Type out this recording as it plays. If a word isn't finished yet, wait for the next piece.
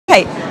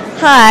Okay,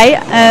 hi,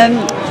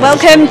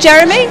 welcome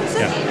Jeremy.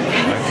 Yeah.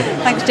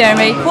 Thanks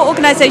Jeremy. What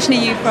organisation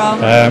are you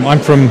from? I'm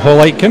from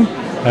Awaken.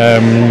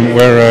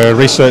 We're a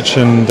research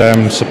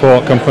and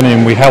support company,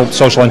 and we help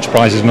social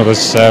enterprises and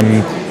others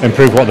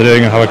improve what they're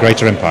doing and have a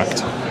greater impact.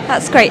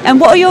 That's great. And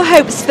what are your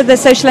hopes for the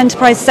social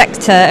enterprise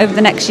sector over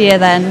the next year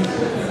then?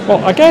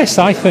 Well,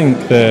 I think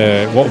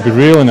what would be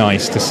really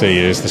nice to see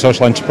is the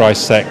social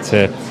enterprise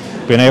sector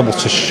being able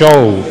to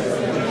show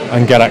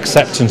and get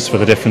acceptance for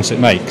the difference it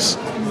makes.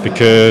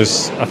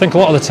 Because I think a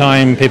lot of the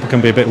time people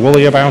can be a bit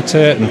woolly about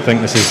it and think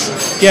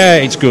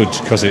it's good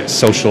because it's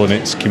social and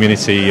it's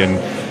community, and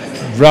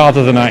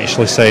rather than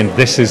actually saying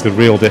this is the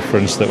real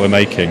difference that we're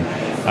making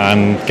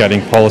and getting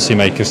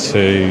policymakers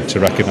to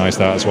recognise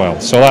that as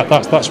well. So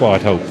that's what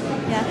I'd hope.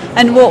 Yeah.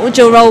 And what would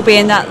your role be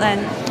in that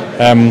then?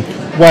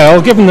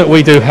 Well, given that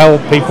we do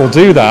help people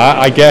do that,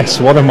 I guess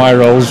one of my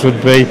roles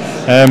would be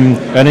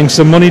earning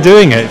some money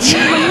doing it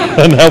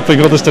and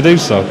helping others to do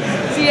so.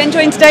 So you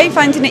enjoying today,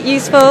 finding it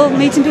useful,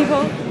 meeting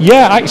people?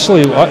 Yeah,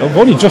 actually, I've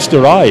only just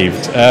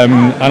arrived,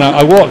 and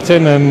I walked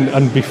in,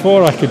 and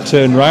before I could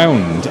turn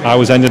round, I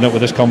was ending up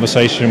with this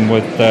conversation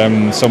with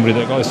somebody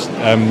that got this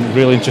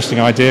really interesting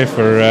idea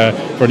for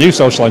a new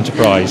social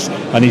enterprise,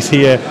 and he's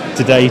here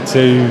today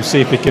to see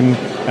if he can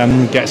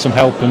get some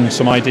help and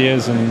some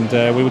ideas,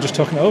 and we were just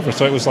talking it over.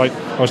 So it was like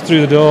I was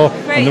through the door,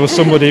 Great. and there was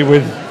somebody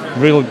with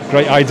real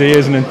great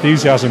ideas and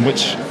enthusiasm,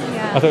 which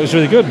I thought was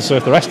really good. So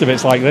if the rest of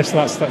it's like this,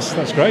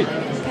 that's great.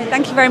 Okay,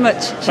 thank you very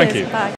much. Thank Cheers. you. Bye.